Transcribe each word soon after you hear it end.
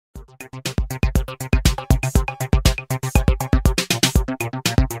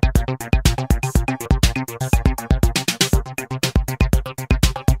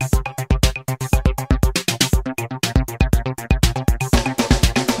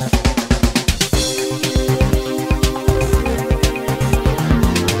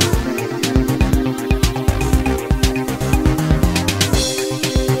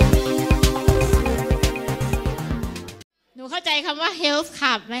health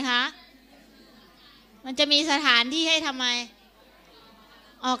club ไหมคะมันจะมีสถานที่ให้ทำไม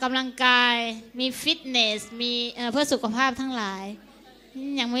ออกกำลังกายมีฟิตเนสมีเพื่อสุขภาพทั้งหลาย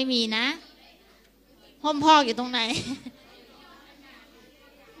ยังไม่มีนะห้องพอกอยู่ตรงไหน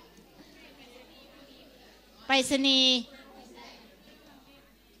ไปรษณีย์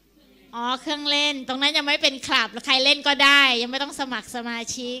อ๋อเครื่องเล่นตรงนั้นยังไม่เป็นคลับใครเล่นก็ได้ยังไม่ต้องสมัครสมา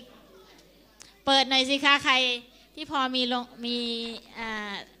ชิกเปิดหน่อยสิคะใครที่พอมี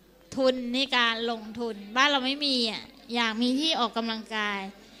ทุนในการลงทุนบ้านเราไม่มีอ่ะอยากมีที่ออกกำลังกาย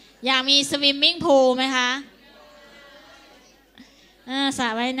อยากมีสวิมมิ่งพูลไหมคะสระ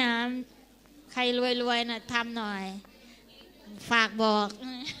ว่ายน้ำใครรวยๆนะทำหน่อยฝากบอก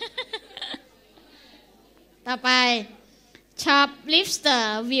ต่อไป shoplifter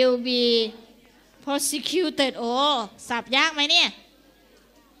will be prosecuted โอ้สับยากไหมเนี่ย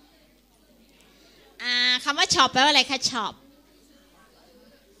คำว่า shop แปลว่าอะไรคะ shop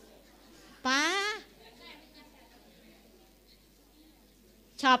ป้า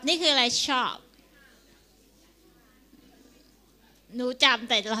shop นี่คืออะไร shop หนูจำ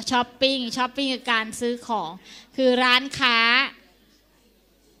แต่ช้อปปิ้งคือการซื้อของคือร้านค้า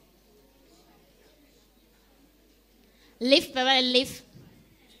lift แปลว่า lift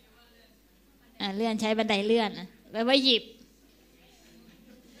เลื่อนใช้บันไดเลื่อนแปลว่าหยิบ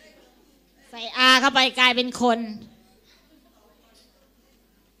ใส่ R เข้าไปกลายเป็นคน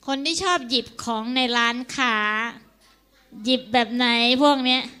ที่ชอบหยิบของในร้านค้าหยิบแบบไหนพวกเ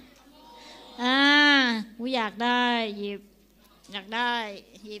นี้ยอยากได้หยิบอยากได้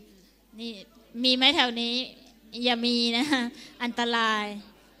หยิบนี่มีไหมแถวนี้อย่ามีนะอันตราย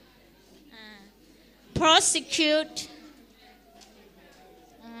prosecute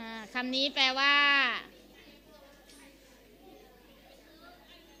คำนี้แปลว่า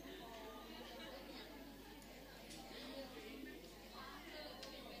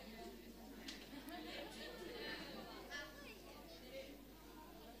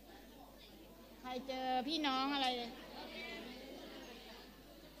ใครเจอพี่น้องอะไร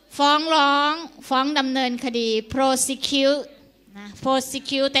ฟ้องร้องฟ้องดำเนินคดี prosecute นะ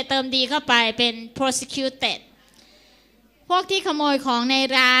prosecute แต่เติมดีเข้าไปเป็น prosecuted พวกที่ขโมยของใน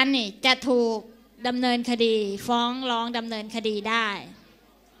ร้านนี่จะถูกดำเนินคดีฟ้องร้องดำเนินคดีได้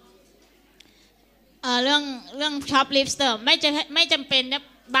เรื่อง shoplifter ไม่จำเป็นนะ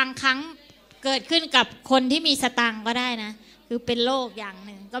บางครั้งเกิดขึ้นกับคนที่มีสตังค์ก็ได้นะคือเป็นโรคอย่างห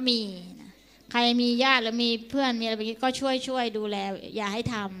นึ่งก็มีนะใครมีญาติหรือมีเพื่อนมีอะไรแบบนี้ก็ช่วยดูแลอย่าให้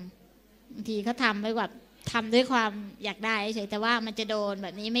ทำบางทีเขาทำไปแบบทำด้วยความอยากได้เฉยแต่ว่ามันจะโดนแบ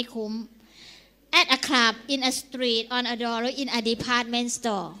บนี้ไม่คุ้ม at a club in a street on a door หรือ in a department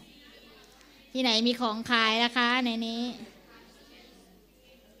store ที่ไหนมีของขายนะคะในนี้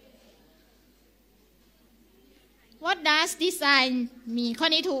What does design มีข้อ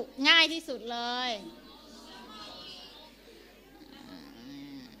นี้ถูกง่ายที่สุดเลย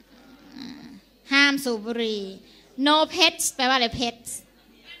ห้ามสูบบุหรี่ no pets แปลว่าอะไร pets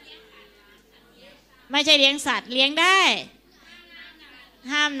ไม่ใช่เลี้ยงสัตว์เลี้ยงได้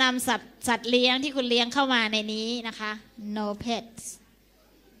ห้ามนำสัตว์เลี้ยงที่คุณเลี้ยงเข้ามาในนี้นะคะ no pets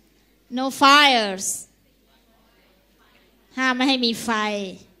no fires ห้ามไม่ให้มีไ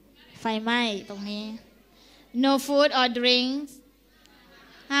ฟไหม้ตรงนี้ no food or drinks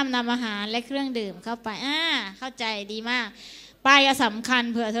ห้ามนำอาหารและเครื่องดื่มเข้าไปเข้าใจดีมากป้ายก็สำคัญ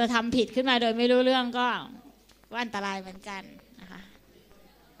เผื่อเธอทำผิดขึ้นมาโดยไม่รู้เรื่องก็อันตรายเหมือนกันนะคะ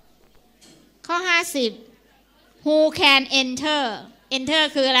ข้อ50 who can enter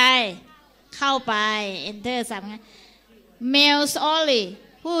คืออะไรเข้าไป enter สำคัญ males only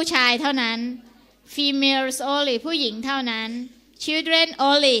ผู้ชายเท่านั้น females only ผู้หญิงเท่านั้น children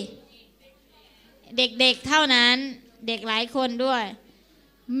only เด็กๆเท่านั้นเด็กหลายคนด้วย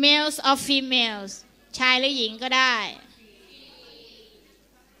males or females ชายหรือหญิงก็ได้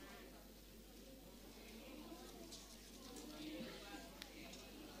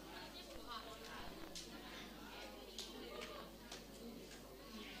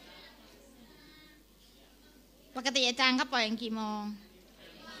ปกติอาจารย์เขาปล่อยกี่โมง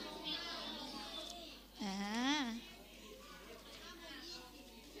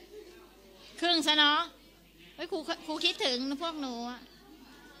ครึ่งซะเนาะครูคิดถึงพวกหนู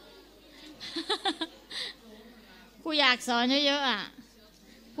ครูอยากสอนเยอะๆอ่ะ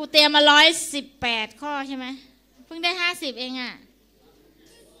ครูเตรียมมา118 ข้อใช่ไหมเพิ่งได้50เองอ่ะ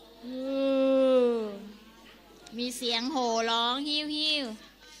มีเสียงโห่ร้องฮิ้วฮิ้ว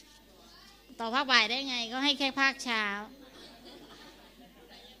ต่อภาคบ่ายได้ไงก็ให้แค่ภาคเช้า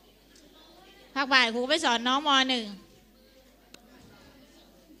ภาคบ่ายครูไปสอนน้องม.1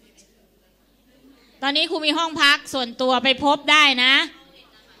ตอนนี้ครูมีห้องพักส่วนตัวไปพบได้นะ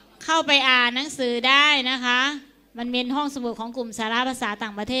เข้าไปอ่านหนังสือได้นะคะมันเป็นห้องสมุดของกลุ่มสาระภาษาต่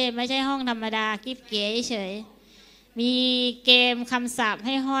างประเทศไม่ใช่ห้องธรรมดากิ๊บเก๋เฉยมีเกมคำศัพท์ใ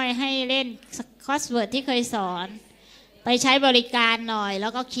ห้ห้อยให้เล่นคอร์สเวิร์ดที่เคยสอนไปใช้บริการหน่อยแล้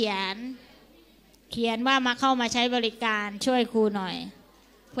วก็เขียนว่ามาเข้ามาใช้บริการช่วยครูหน่อย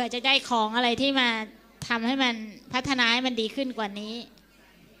เพื่อจะได้ของอะไรที่มาทำให้มันพัฒนาให้มันดีขึ้นกว่านี้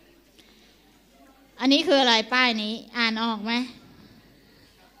อันนี้คืออะไรป้ายนี้อ่านออกไหม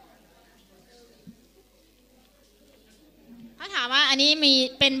เขาถามว่าอันนี้มี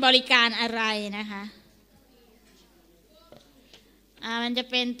เป็นบริการอะไรนะคะมันจะ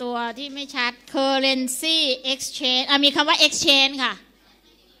เป็นตัวที่ไม่ชัด currency exchange มีคำว่า exchange ค่ะ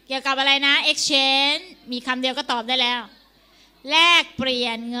เกี่ยวกับอะไรนะ exchange มีคำเดียวก็ตอบได้แล้วแลกเปลี่ย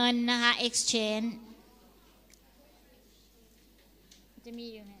นเงินนะคะ exchange จะมี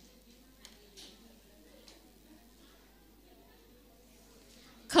อยู่ไง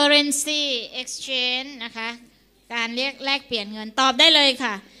currency exchange นะคะการแลกเปลี่ยนเงินตอบได้เลย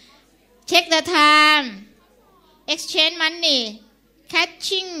ค่ะ check the time exchange money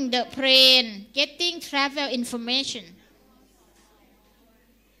catching the plane getting travel information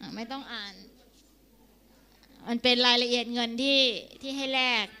ไม่ต้องอ่านมันเป็นรายละเอียดเงินที่ให้แล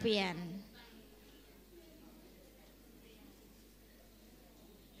กเปลี่ยน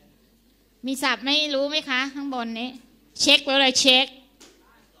มีศัพท์ไม่รู้ไหมคะข้างบนนี้เช็คไว้เลยเช็ค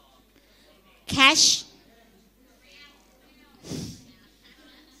cash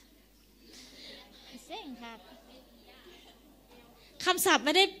คำศัพท์ไ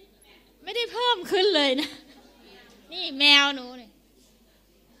ม่ได้เพิ่มขึ้นเลยนะนี่แมวหนูเนี่ย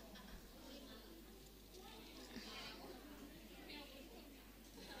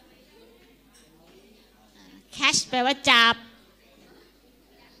cash แปลว่าจับ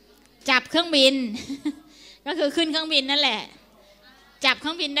เครื่องบิน ก็คือขึ้นเครื่องบินนั่นแหละจับเค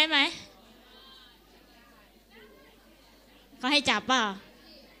รื่องบินได้ไหมเขาให้จับเปล่า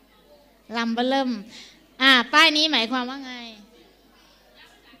ลำเบิ่มป้ายนี้หมายความว่าไง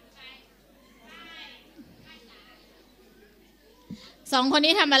สองคน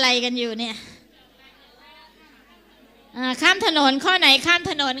นี้ทำอะไรกันอยู่เนี่ยข้ามถนนข้อไหนข้าม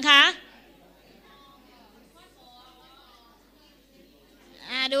ถนนคะ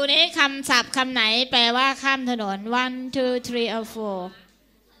ดูนี้คำศัพท์คำไหนแปลว่าข้ามถนน 1 2 3 or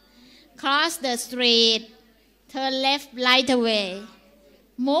 4 cross the street turn left right away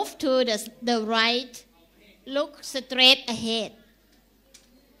move to the right look straight ahead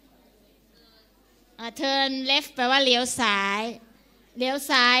turn left แปลว่าเลี้ยวซ้าย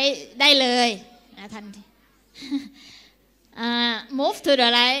ได้เลยนะทันทีmove to the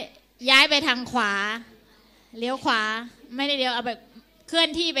right ย้ายไปทางขวาเลี้ยวขวาไม่ได้เลี้ยวเอาแบบเคลื่อน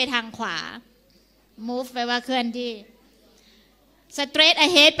ที่ไปทางขวา move แปลว่าเคลื่อนที่ straight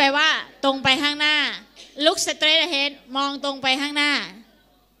ahead แปลว่าตรงไปข้างหน้า look straight ahead มองตรงไปข้างหน้า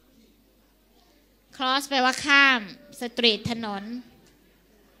cross แปลว่าข้าม street ถนน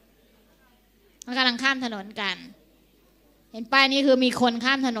มันกำลังข้ามถนนกันเห็นป้ายนี้คือมีคน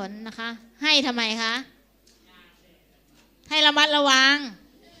ข้ามถนนนะคะให้ทำไมคะให้ระมัดระวัง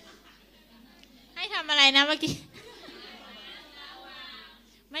ให้ทำอะไรนะเมื่อกี้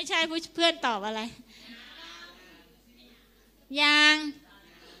ไม่ใช่เพื่อนตอบอะไรย่าง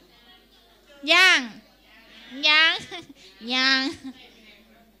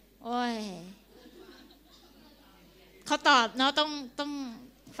โอ้ยเขาตอบเนาะต้อง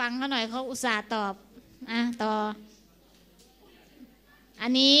ฟังเขาหน่อยเขาอุตส่าห์ตอบต่ออั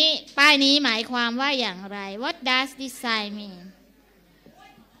นนี้ป้ายนี้หมายความว่าอย่างไร What does this sign mean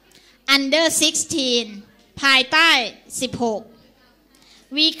Under 16 ภายใต้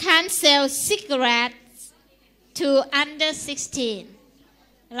16 We can't sell cigarettes to under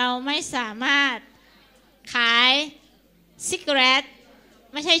 16 เราไม่สามารถขายซิกเรต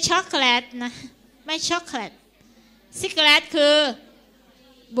ไม่ใช่ช็อกโกแลตนะไม่ช็อกโกแลตซิกเรตคือ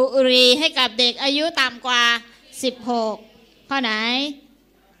บุหรี่ให้กับเด็กอายุต่ำกว่า16ข้อไหน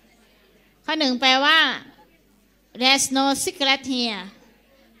ข้อหนึ่งแปลว่า There's no cigarette here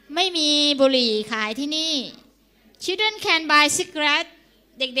ไม่มีบุหรี่ขายที่นี่ Children can buy cigarette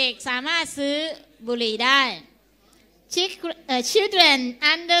เด็กๆสามารถซื้อบุหรี่ได้ children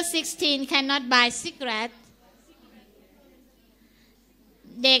under 16 cannot buy cigarette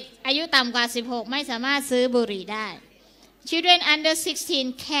เด็กอายุต่ำกว่า16ไม่สามารถซื้อบุหรี่ได้ Children under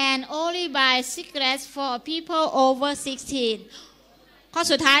 16 can only buy cigarettes for people over 16 ข้อ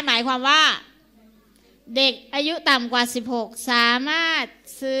สุดท้ายหมายความว่าเด็กอายุต่ำกว่า16สามารถ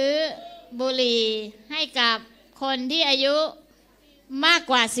ซื้อบุหรี่ให้กับคนที่อายุมาก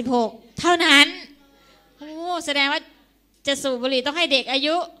กว่า16เท่านั้นโอ้แสดงว่าจะสูบบุหรี่ต้องให้เด็กอา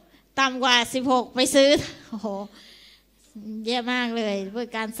ยุต่ำกว่า16ไปซื้อโอ้โหเยอะมากเลยเพื่อ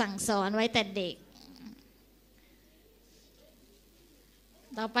การสั่งสอนไว้แต่เด็ก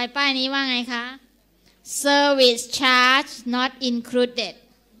ต่อไปป้ายนี้ว่าไงคะ Service charge not included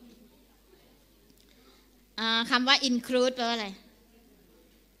คำว่า include แปลว่าอะไร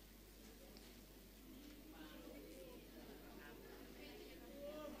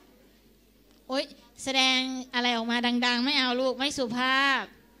โอ๊ยแสดงอะไรออกมาดังๆไม่เอาลูกไม่สุภาพ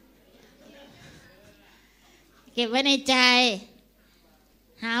เก็บไว้ในใจ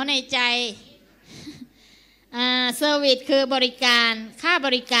หาวในใจเซอร์วิสคือบริการค่าบ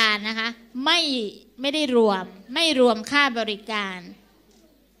ริการนะคะไม่ได้รวมค่าบริการ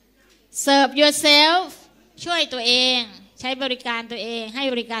serve yourself ช่วยตัวเองใช้บริการตัวเองให้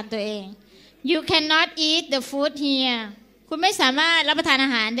บริการตัวเอง you cannot eat the food here คุณไม่สามารถรับประทานอา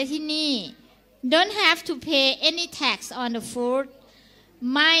หารได้ที่นี่ don't have to pay any tax on the food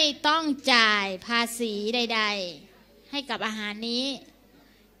ไม่ต้องจ่ายภาษีใดๆให้กับอาหารนี้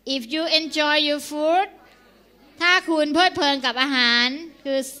if you enjoy your food ถ้าคุณเพลิดเพลินกับอาหาร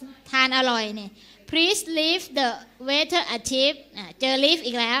คือทานอร่อยเนี่ย please leave the waiter a tip เจอ leave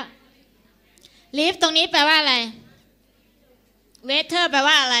อีกแล้ว leave ตรงนี้แปลว่าอะไร waiter แปล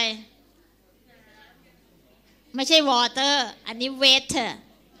ว่าอะไรไม่ใช่ water อันนี้ waiter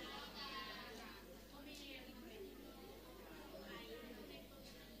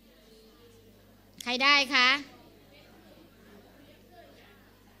ใครได้คะ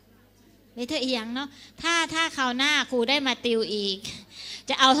เวเทอร์อีหยังเนาะถ้าคราวหน้าครูได้มาติวอีก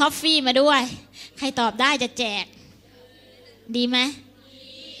จะเอาท็อฟฟี่มาด้วยใครตอบได้จะแจกดีไหม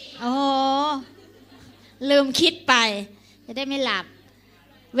โอ้ลืมคิดไปจะได้ไม่หลับ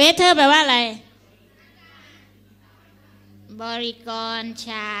เวเทอร์แปลว่าอะไรบริกรช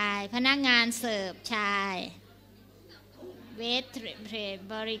ายพนักงานเสิร์ฟชายเวทเทร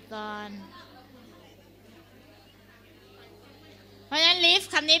บริกรเพราะฉะนั้น leave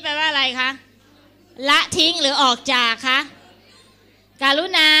คำนี้แปลว่าอะไรคะละทิ้งหรือออกจากคะการุ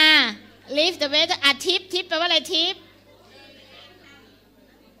ณา leave the waiter ทิปแปลว่าอะไรทิป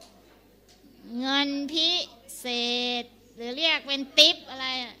เงินพิเศษหรือเรียกเป็นทิปอะไร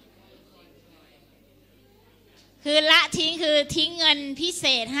คือละทิ้งคือทิ้งเงินพิเศ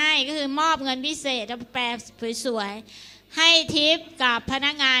ษให้ก็คือมอบเงินพิเศษจะแปลสวยๆให้ทิปกับพ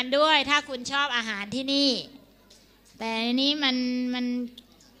นักงานด้วยถ้าคุณชอบอาหารที่นี่แต่อันนี้มัน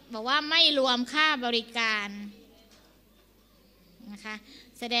บอกว่าไม่รวมค่าบริการนะคะ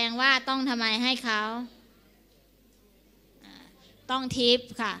แสดงว่าต้องทำไมให้เขาต้องทิป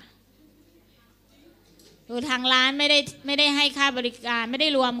ค่ะดูทางร้านไม่ได้ให้ค่าบริการไม่ได้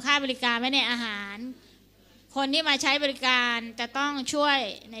รวมค่าบริการไม่ในอาหารคนที่มาใช้บริการจะต้องช่วย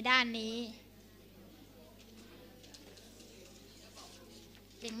ในด้านนี้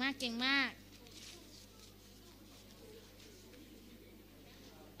เก่งมาก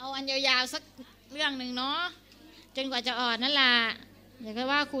เอาอันยาวๆสักเรื่องหนึ่งเนาะจนกว่าจะอ่อนนั่นล่ะอย่าก็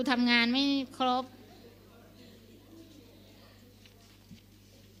ว่าครูทำงานไม่ครบ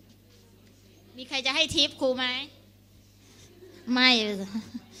มีใครจะให้ทิปครูไหมไม่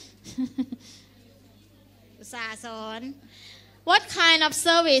อุตส่าห์สอน What kind of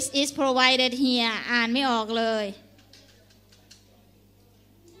service is provided here อ่านไม่ออกเลย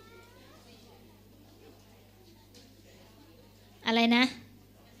อะไรนะ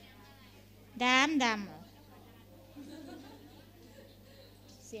ดำ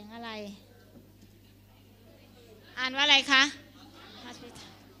เสียงอะไรอ่านว่าอะไรคะ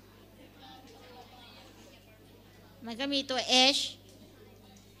มันก็มีตัว H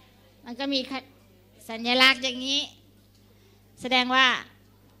มันก็มีสัญลักษณ์อย่างนี้แสดงว่า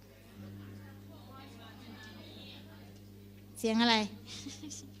เสียงอะไร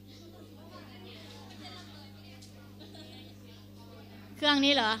เครื่อง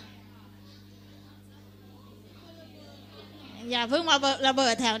นี้เหรออย่าเพิ่งมาระเบิ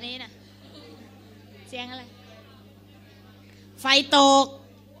ดแถวนี้นะเสียงอะไรไฟตก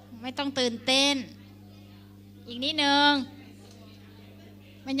ไม่ต้องตื่นเต้นอีกนิดนึง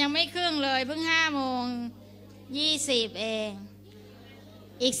มันยังไม่ครึ่งเลยเพิ่ง5:20เอง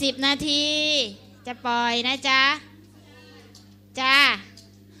อีก10 นาทีจะปล่อยนะจ๊ะ จ้า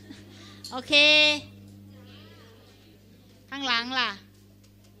โอเคข้างหลังล่ะ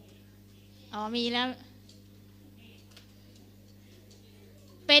อ๋อมีแล้ว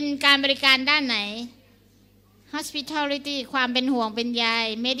เป็นการบริการด้านไหน hospitality ความเป็นห่วงเป็นใย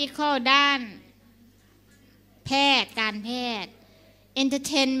medical ด้านแพทย์การแพทย์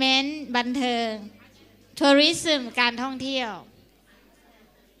entertainment บันเทิง tourism การท่องเที่ยว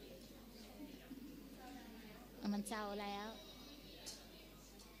มันเศร้าแล้ว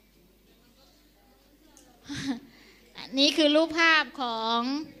นี่คือรูปภาพข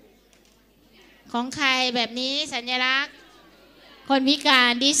องใครแบบนี้สัญลักษณ์คนพิกา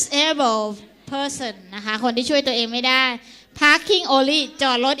ร disabled person นะคะคนที่ช่วยตัวเองไม่ได้ parking only จ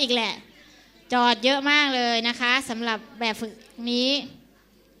อดรถอีกแหละจอดเยอะมากเลยนะคะสำหรับแบบฝึกนี้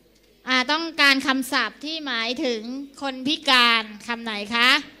ต้องการคำศัพท์ที่หมายถึงคนพิการคำไหนคะ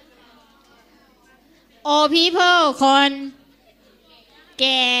old people คนแ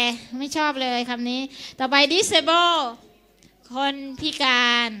ก่ไม่ชอบเลยคำนี้ต่อไป disable คนพิกา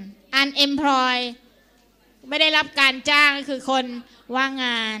ร unemployed ไม่ได้รับการจ้างก็คือคนว่างง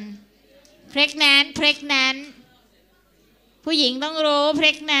าน pregnant ผู้หญิงต้องรู้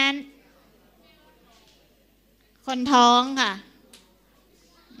pregnant คนท้องค่ะ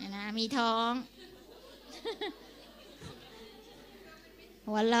นะมีท้อง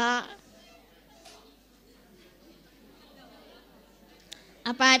หัวเราะ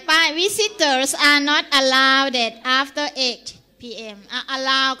ป้าย visitors are not allowed after 8 p.m.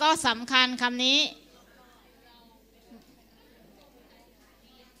 allow ก็สำคัญคำนี้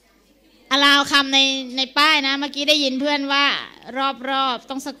allow คำในป้ายนะเมื่อกี้ได้ยินเพื่อนว่ารอบ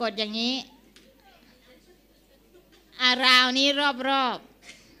ต้องสะกดอย่างนี้ allow นี้รอบ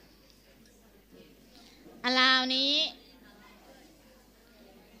allow นี้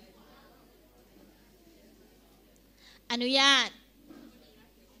อนุญาต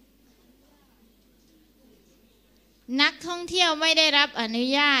นักท่องเที่ยวไม่ได้รับอนุ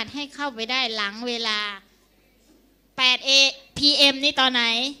ญาตให้เข้าไปได้หลังเวลา8 p.m. นี่ตอนไหน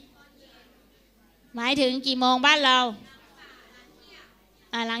หมายถึงกี่โมงบ้านเรา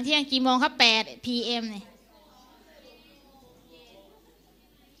หลังเที่ยงกี่โมงครับ8 p.m. เนี่ย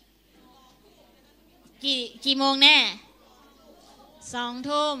กี่โมงแน่2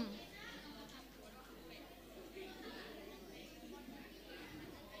 ทุ่ม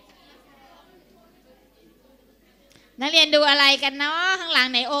นักเรียนดูอะไรกันเนาะข้างหลัง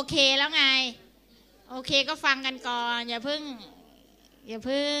ไหนโอเคแล้วไงโอเคก็ฟังกันก่อนอย่าเพิ่ง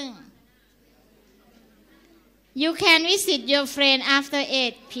You can visit your friend after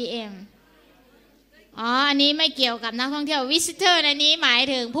 8 p.m. อันนี้ไม่เกี่ยวกับนักท่องเที่ยว visitor ในนี้หมาย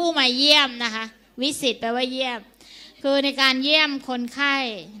ถึงผู้มาเยี่ยมนะคะ visit แปลว่าเยี่ยมคือในการเยี่ยมคนไข้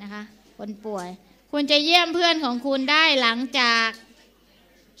นะคะคนป่วยคุณจะเยี่ยมเพื่อนของคุณได้หลังจาก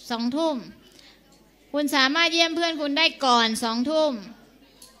2 ทุ่มคุณสามารถเยี่ยมเพื่อนคุณได้ก่อน2 ทุ่ม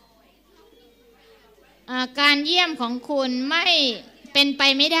การเยี่ยมของคุณไม่เป็นไป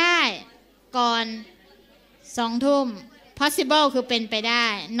ไม่ได้ก่อน2 ทุ่ม possible คือเป็นไปได้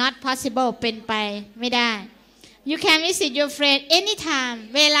not possible เป็นไปไม่ได้ you can visit your friend anytime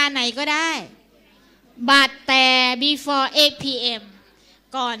เวลาไหนก็ได้ but แต่ before 8 p.m.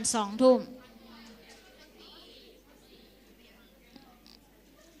 ก่อน2 ทุ่ม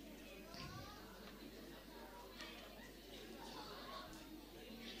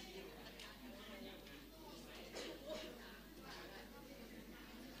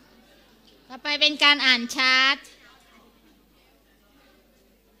ต่อไปเป็นการอ่านชาร์ต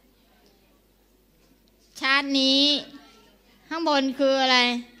นี้ข้างบนคืออะไร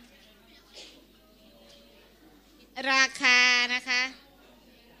ราคานะคะ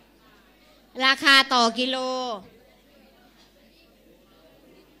ราคาต่อกิโล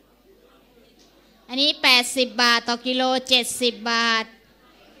อันนี้80 บาทต่อกิโล70 บาท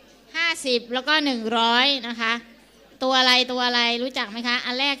50แล้วก็100นะคะตัวอะไรรู้จักไหมคะ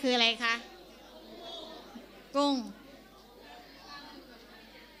อันแรกคืออะไรคะกุ้ง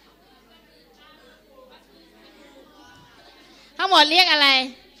ทั้งหมดเรียกอะไร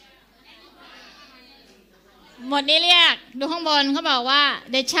หมดนี้เรียกดูข้างบนเขาบอกว่า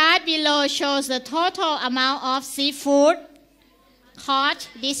the chart below shows the total amount of seafood caught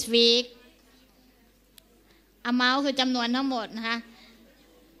this week amount คือจำนวนทั้งหมดนะคะ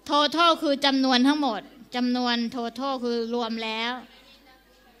total คือจำนวนทั้งหมดจำนวน total คือรวมแล้ว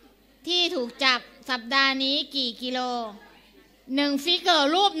ที่ถูกจับสัปดาห์นี้กี่กิโล1 figure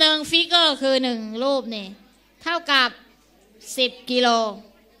รูป1 figure คือ1รูปนี่เท่ากับ10 กิโล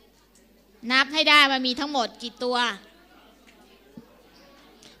นับให้ได้ว่ามีทั้งหมดกี่ตัว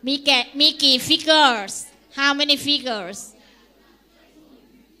มีกี่ figures how many figures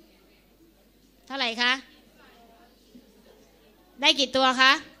ท่าไหร่คะได้กี่ตัวค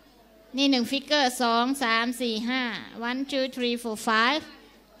ะนี่1ฟิกเกอร์2 3 4 5 1 2 3 4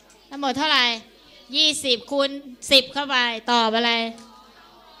 5ทั้งหมดเท่าไหร่20คูณ10เข้าไปตอบอะไร200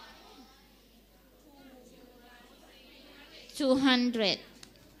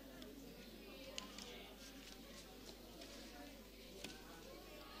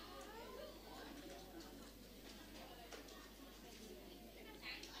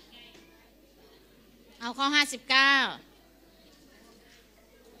เอาข้อ59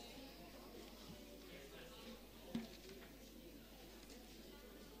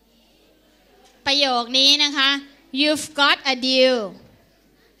ประโยคนี้นะคะ you've got a deal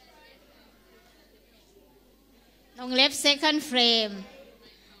ตรง left second frame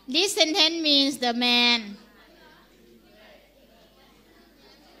this sentence means the man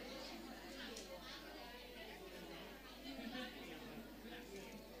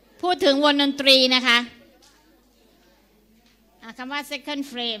พูดถึงวงดนตรีนะคะคำว่า second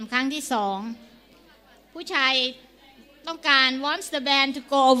frame ครั้งที่2ผู้ชายต้องการ wants the band to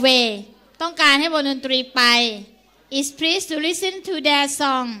go away ต้องการให้วงดนตรีไป is pleased to listen to their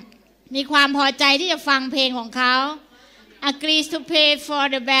song มีความพอใจที่จะฟังเพลงของเขา agrees to pay for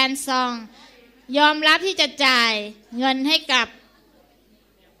the band song ยอมรับที่จะจ่ายเงินให้กับ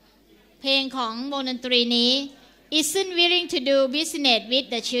เพลงของวงดนตรีนี้ isn't willing to do business with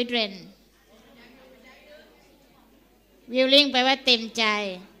the children willing แปลว่าเต็มใจ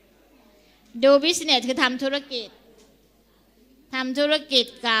do business คือทำธุรกิจ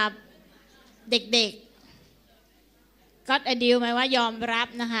กับเด็กๆ got a deal หมายว่ายอมรับ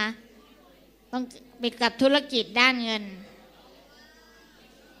นะคะต้องไปกับธุรกิจด้านเงิน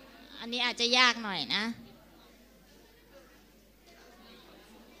อันนี้อาจจะยากหน่อยนะ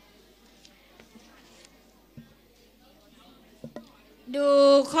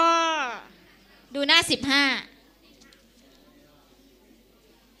ดูหน้า15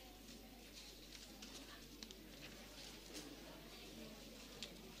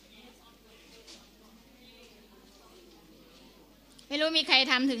ไม่รู้มีใคร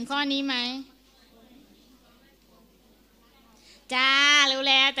ทำถึงข้อนี้ไหมจ้ารู้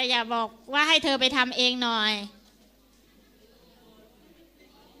แล้วแต่อย่าบอกว่าให้เธอไปทำเองหน่อย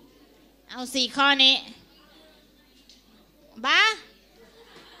เอา4ข้อนี้บ้า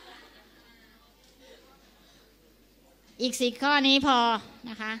อีก4ข้อนี้พอ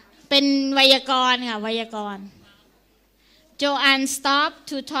นะคะเป็นไวยากรณ์ค่ะไวยากรณ์ Joanne stopped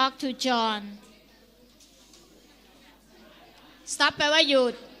to talk to John stop แปลว่าห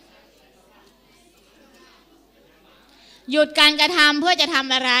ยุดการกระทำเพื่อจะท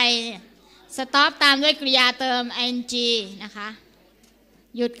ำอะไร stop ตามด้วยกริยาเติม ing นะคะ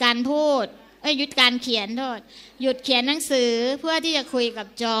หยุดการพูดหยุดการเขียนโทษหยุดเขียนหนังสือเพื่อที่จะคุยกับ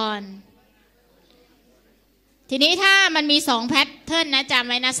จอห์นทีนี้ถ้ามันมี2แพทเทิร์นนะจำ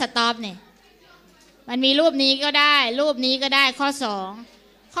ไว้นะ stop เนี่ยมันมีรูปนี้ก็ได้รูปนี้ก็ได้ข้อ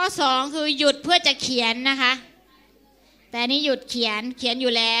2คือหยุดเพื่อจะเขียนนะคะแต่นี้หยุดเขียนอ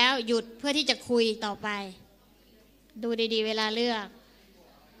ยู่แล้วหยุดเพื่อที่จะคุยต่อไปดูดีๆเวลาเลือก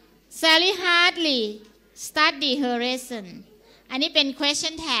Sally hardly study her lesson อันนี้เป็น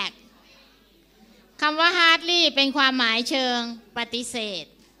question tag คำว่า hardly เป็นความหมายเชิงปฏิเสธ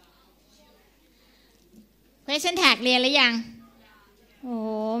question tag เรียนหรือยังโอ้โห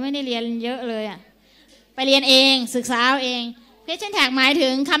ไม่ได้เรียนเยอะเลยอะไปเรียนเองศึกษาเอาเอง question tag หมายถึ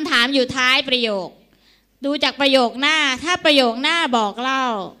งคำถามอยู่ท้ายประโยคดูจากประโยคหน้าถ้าประโยคหน้าบอกเล่า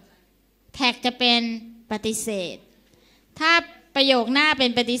แท็กจะเป็นปฏิเสธถ้าประโยคหน้าเป็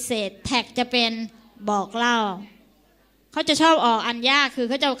นปฏิเสธแท็กจะเป็นบอกเล่าเขาจะชอบออกอันยากคือ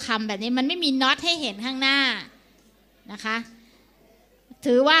เขาจะเอาคำแบบนี้มันไม่มีน็อตให้เห็นข้างหน้านะคะ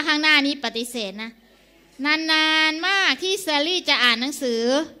ถือว่าข้างหน้านี้ปฏิเสธนะนานๆมากที่แซลลี่จะอ่านหนังสือ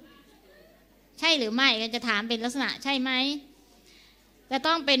ใช่หรือไม่ก็จะถามเป็นลักษณะใช่ไหมจะ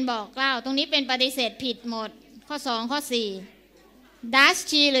ต้องเป็นบอกเล่าตรงนี้เป็นปฏิเสธผิดหมดข้อ2ข้อ4 does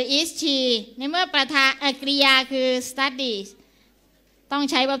she หรือ is she ในเมื่อประธานกริยาคือ studies ต้อง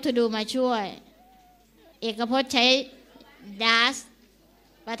ใช้ verb to do มาช่วยเอกพจน์ใช้ does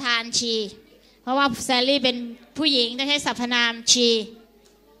ประธาน she เพราะว่าแซลลี่เป็นผู้หญิงต้องใช้สรรพนาม she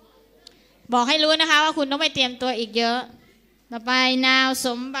บอกให้รู้นะคะว่าคุณต้องไปเตรียมตัวอีกเยอะต่อไป now ส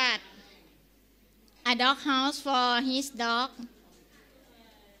มบัติ a dog house for his dog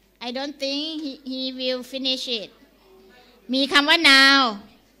I don't think he will finish it มีคำว่า now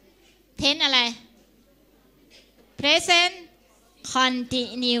tense อะไร present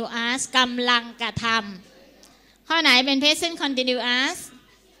continuous กำลังกระทำข้อไหนเป็น present continuous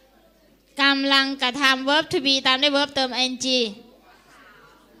กำลังกระทำ verb to be ตามด้วย verb เติม ing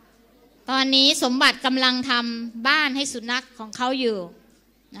ต ตอนนี้สมบัติกำลังทำบ้านให้สุนัขของเขาอยู่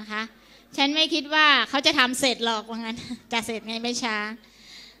นะคะฉันไม่คิดว่าเขาจะทำเสร็จหรอกว่างั้นจะเสร็จไงไม่ช้า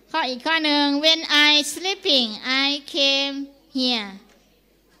ข้ออีกข้อหนึ่ง when I sleeping I came here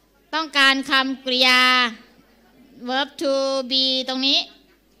ต้องการคำกริยา verb to be ตรงนี้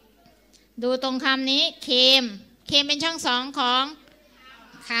ดูตรงคำนี้ came เป็นช่องสองของ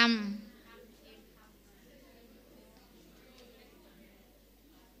คำ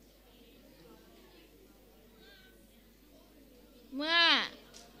เมื่อ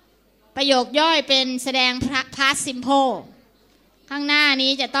ประโยคย่อยเป็นแสดง past simple ข้างหน้า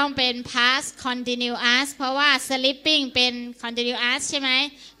นี้จะต้องเป็น past continuous เพราะว่า sleepingเป็น continuous ใช่ไหม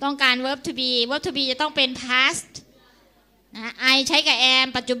ต้องการ verb to be จะต้องเป็น past นะ I ใช้กับ am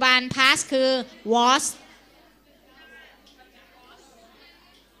ปัจจุบัน past คือ was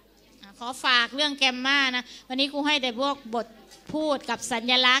ขอฝากเรื่องแกมมานะวันนี้ครูให้แต่พวกบทพูดกับสั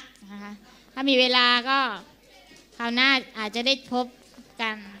ญลักษณ์นะคะถ้ามีเวลาก็คราวหน้าอาจจะได้พบกั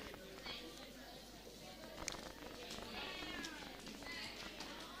น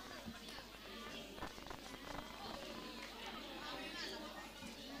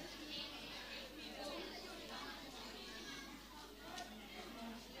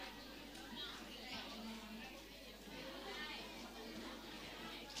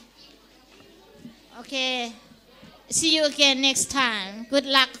Okay, see you again next time. Good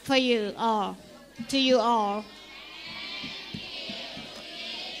luck for you all, to you all.